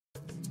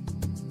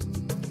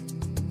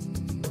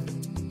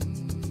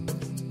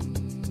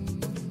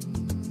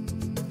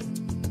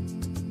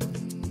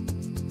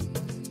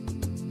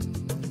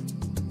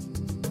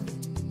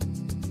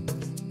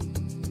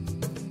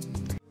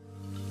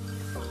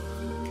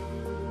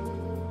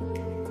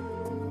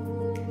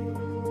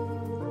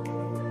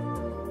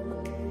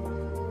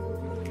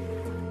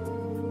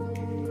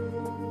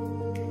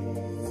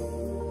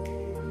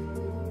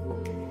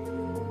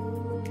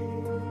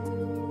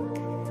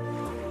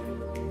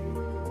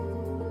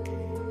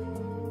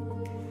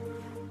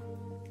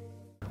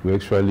we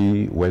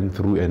actually went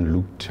through and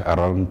looked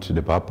around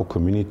the Bapo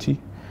community,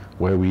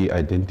 where we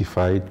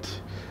identified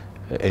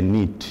a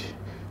need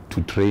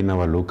to train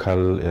our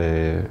local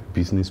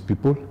business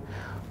people,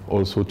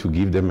 also to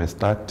give them a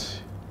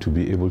start to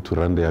be able to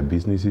run their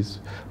businesses,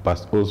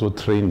 but also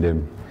train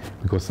them,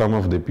 because some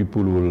of the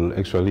people will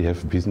actually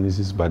have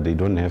businesses, but they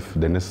don't have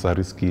the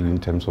necessary skill in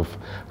terms of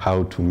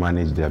how to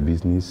manage their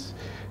business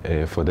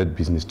for that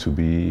business to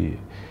be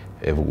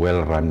a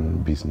well-run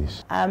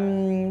business.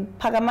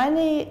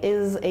 Pagamani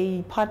is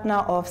a partner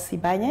of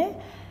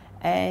Sibanye,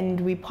 and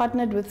we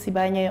partnered with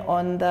Sibanye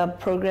on the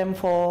program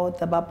for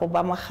the Bapo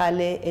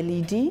Mogale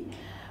LED,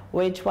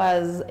 which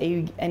was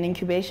an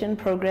incubation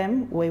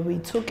program where we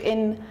took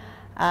in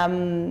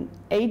 8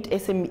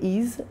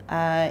 SMEs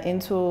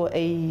into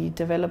a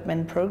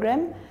development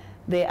program.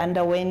 They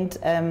underwent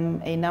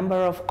a number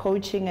of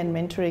coaching and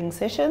mentoring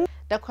sessions.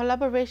 The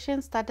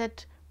collaboration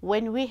started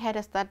when we had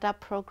a startup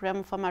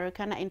program for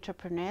Marikana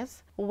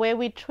entrepreneurs, where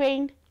we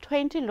trained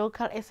 20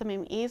 local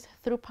SMMEs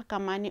through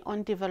Pagamani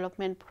on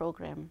development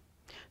program,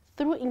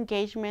 through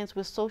engagements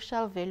with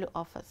social value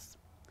offers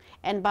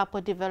and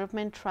Bapo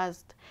Development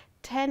Trust.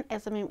 10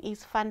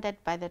 SMMEs funded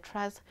by the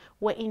trust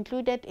were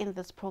included in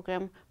this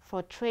program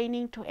for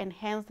training to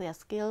enhance their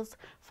skills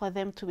for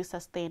them to be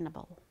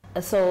sustainable.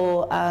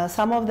 So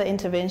some of the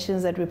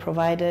interventions that we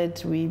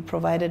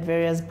provided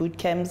various boot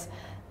camps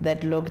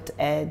that looked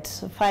at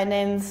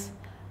finance,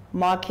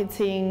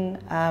 marketing,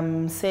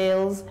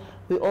 sales.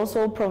 We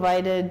also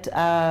provided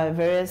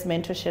various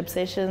mentorship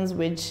sessions,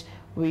 which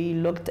we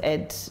looked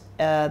at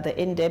the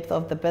in-depth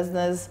of the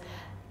business,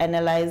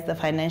 analyzed the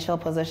financial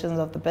positions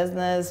of the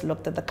business,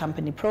 looked at the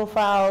company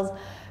profiles,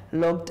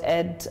 looked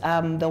at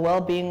the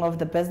well-being of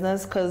the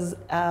business, because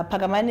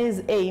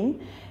Pagamani's aim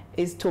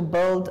is to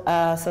build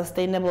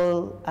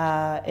sustainable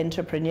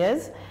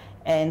entrepreneurs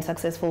and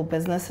successful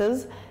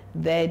businesses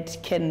that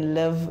can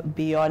live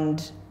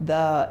beyond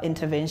the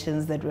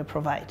interventions that we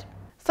provide.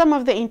 Some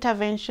of the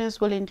interventions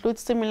will include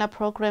similar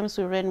programs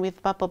we ran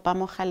with Bapo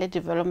Mogale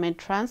Development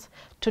Trust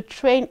to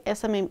train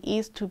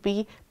SMMEs to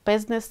be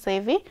business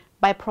savvy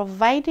by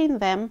providing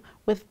them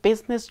with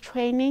business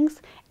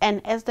trainings,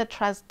 and as the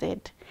trust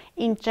did,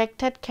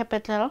 injected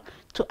capital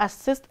to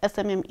assist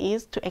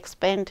SMMEs to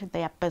expand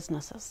their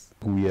businesses.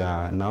 We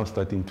are now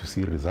starting to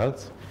see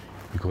results,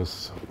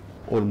 because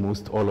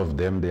almost all of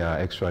them, they are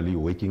actually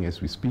working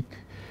as we speak.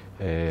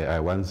 I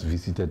once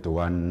visited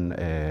one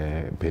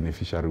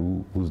beneficiary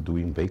who's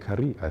doing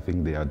bakery. I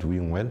think they are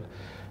doing well.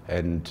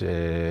 And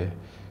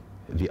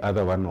the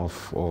other one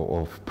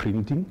of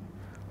printing,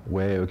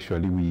 where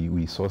actually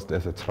we sourced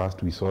as a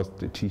trust, we sourced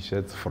the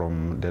t-shirts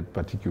from that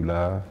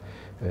particular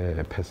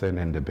person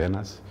and the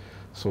banners.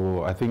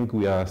 So I think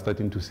we are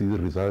starting to see the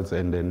results,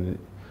 and then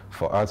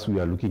for us, we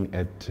are looking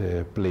at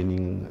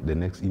planning the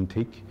next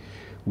intake,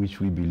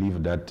 which we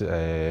believe that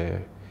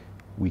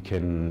we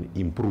can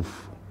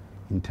improve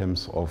in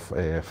terms of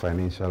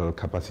financial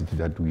capacity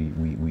that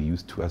we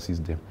use to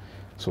assist them.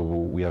 So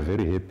we are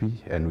very happy,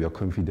 and we are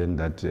confident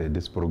that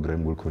this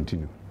program will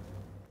continue.